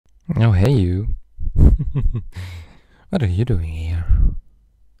Oh, hey you. What are you doing here?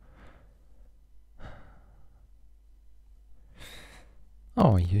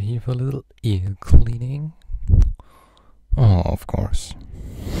 Oh, you here for a little ear cleaning? Oh, of course.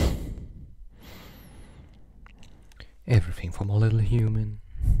 Everything from a little human.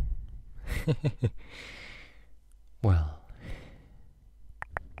 Well,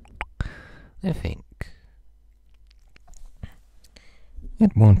 I think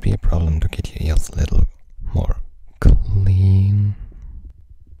it won't be a problem to get your ears a little more clean.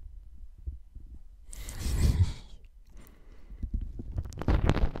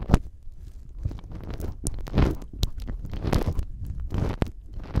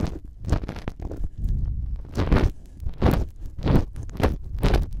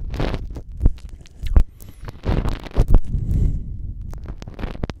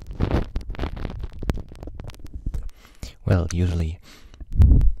 Well, usually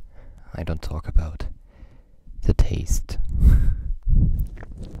I don't talk about the taste,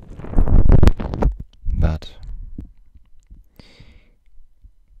 but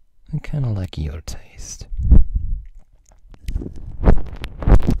I kinda like your taste.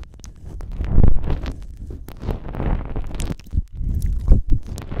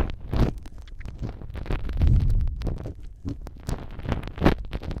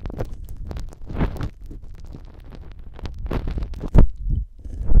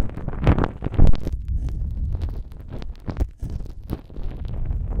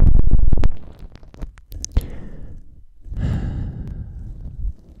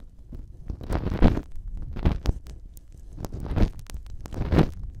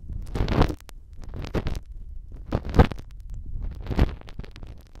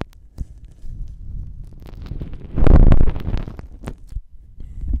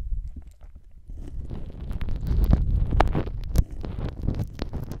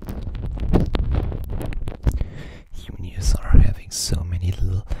 Human ears are having so many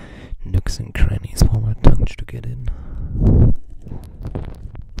little nooks and crannies for my tongue to get in.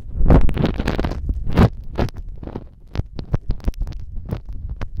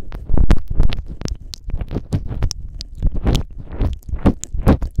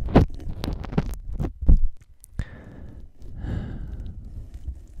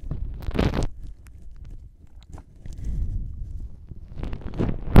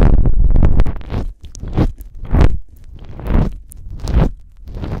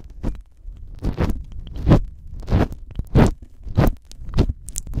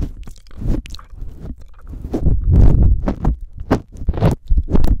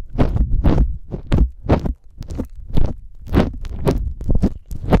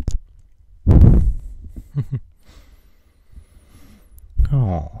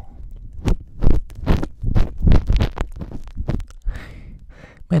 Oh,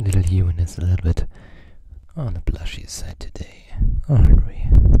 my little human is a little bit on the blushy side today, aren't we?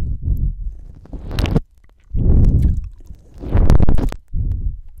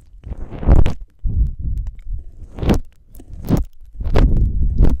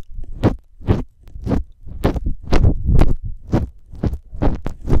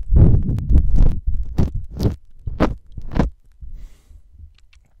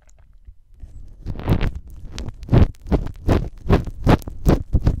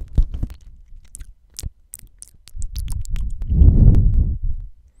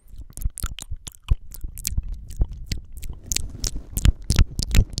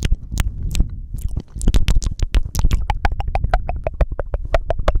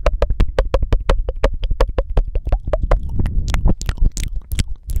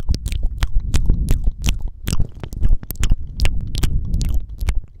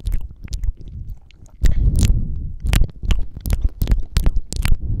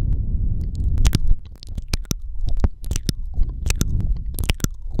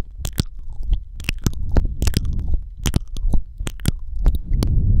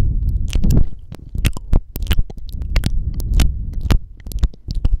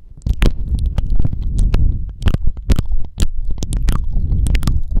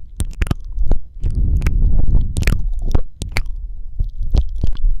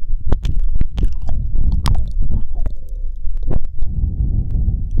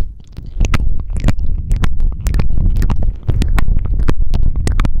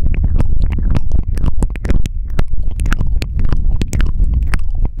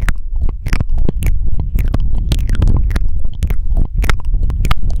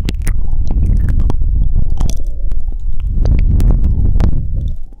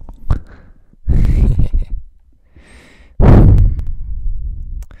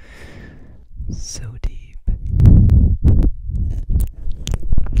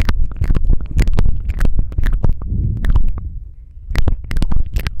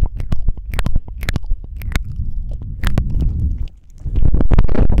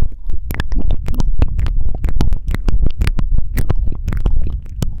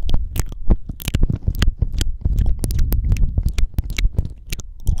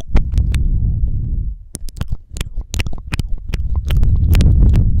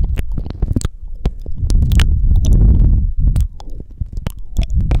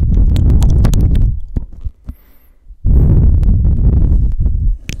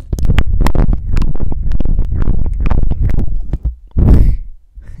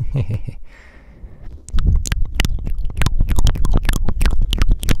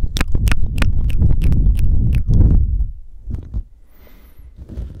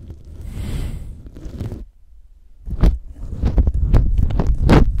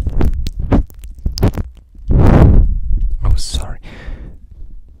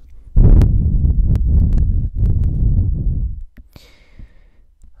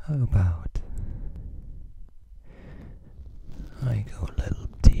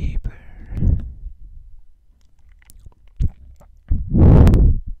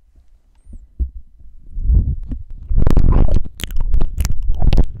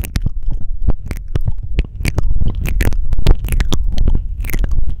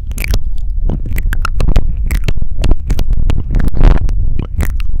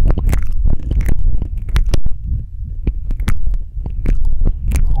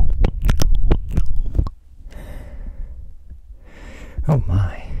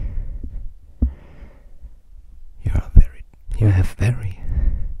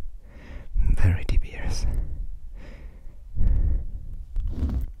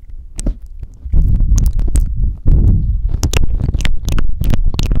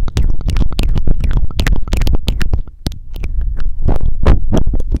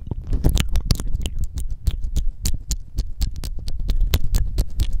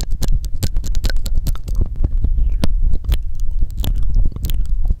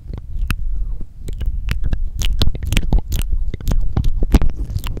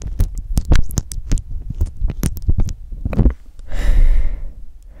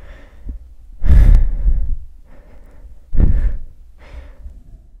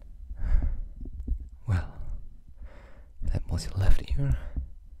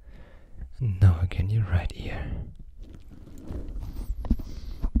 Now again, your right ear.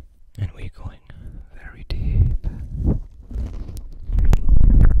 And we're going very deep.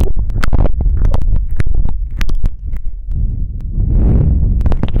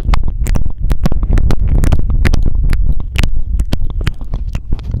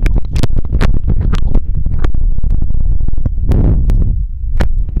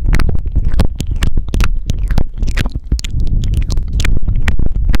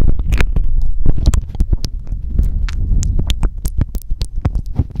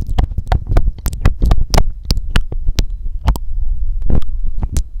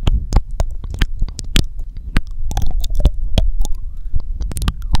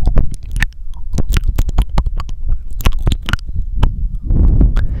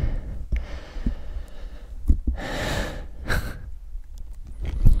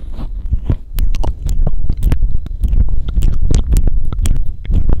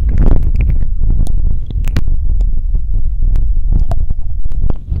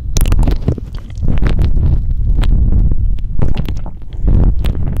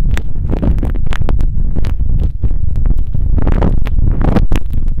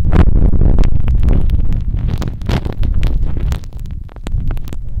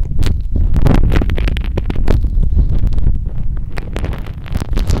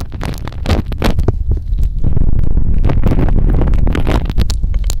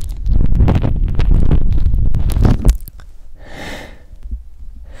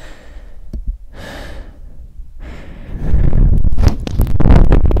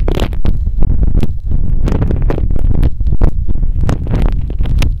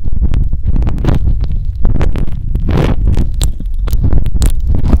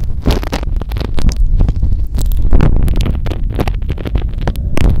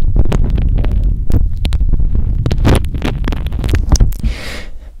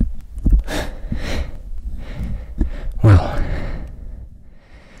 Well,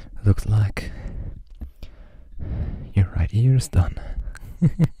 looks like your right ear is done.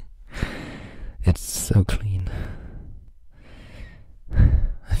 It's so clean.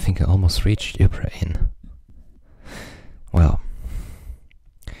 I think I almost reached your brain. Well,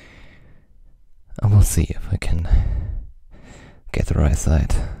 I will see if I can get the right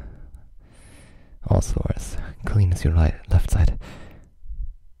side also as clean as your left side.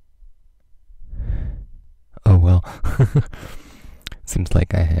 Oh well, seems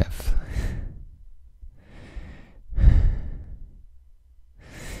like I have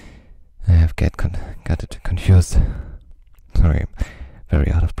got it confused. Sorry, very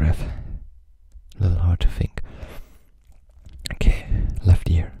out of breath. A little hard to think. Okay, left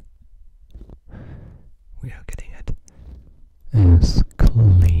ear. We are getting it as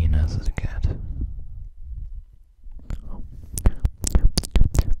clean as it gets.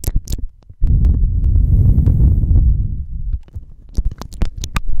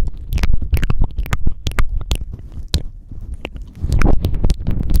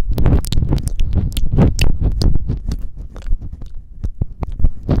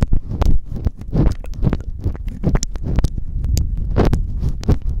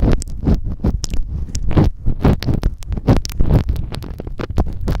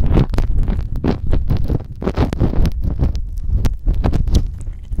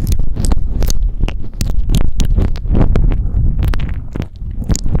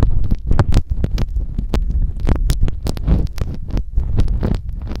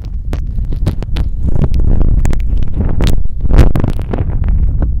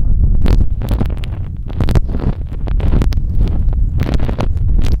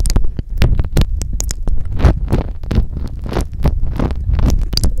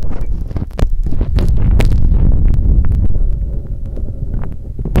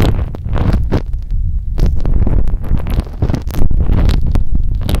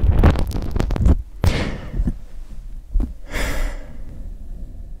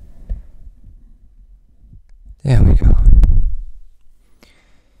 There we go.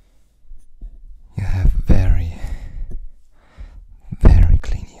 You have very, very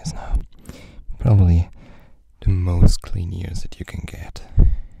clean ears now. Probably the most clean ears that you can get.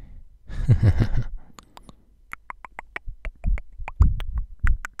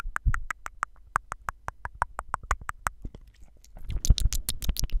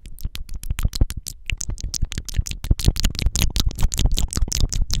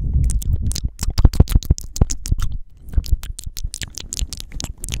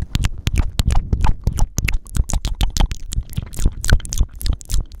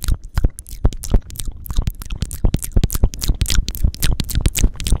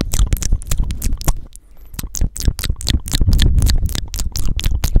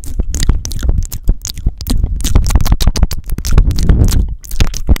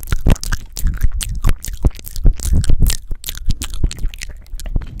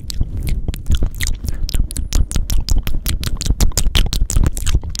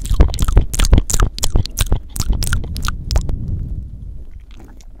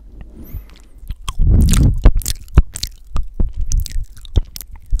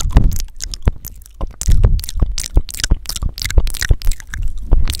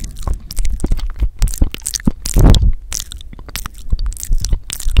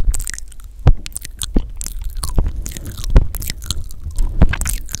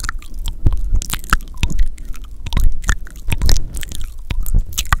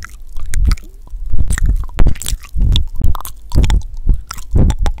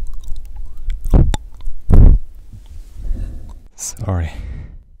 Sorry.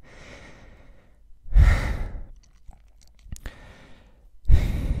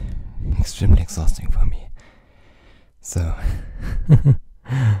 Extremely exhausting for me. So,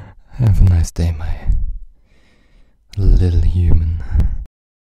 have a nice day, my little human.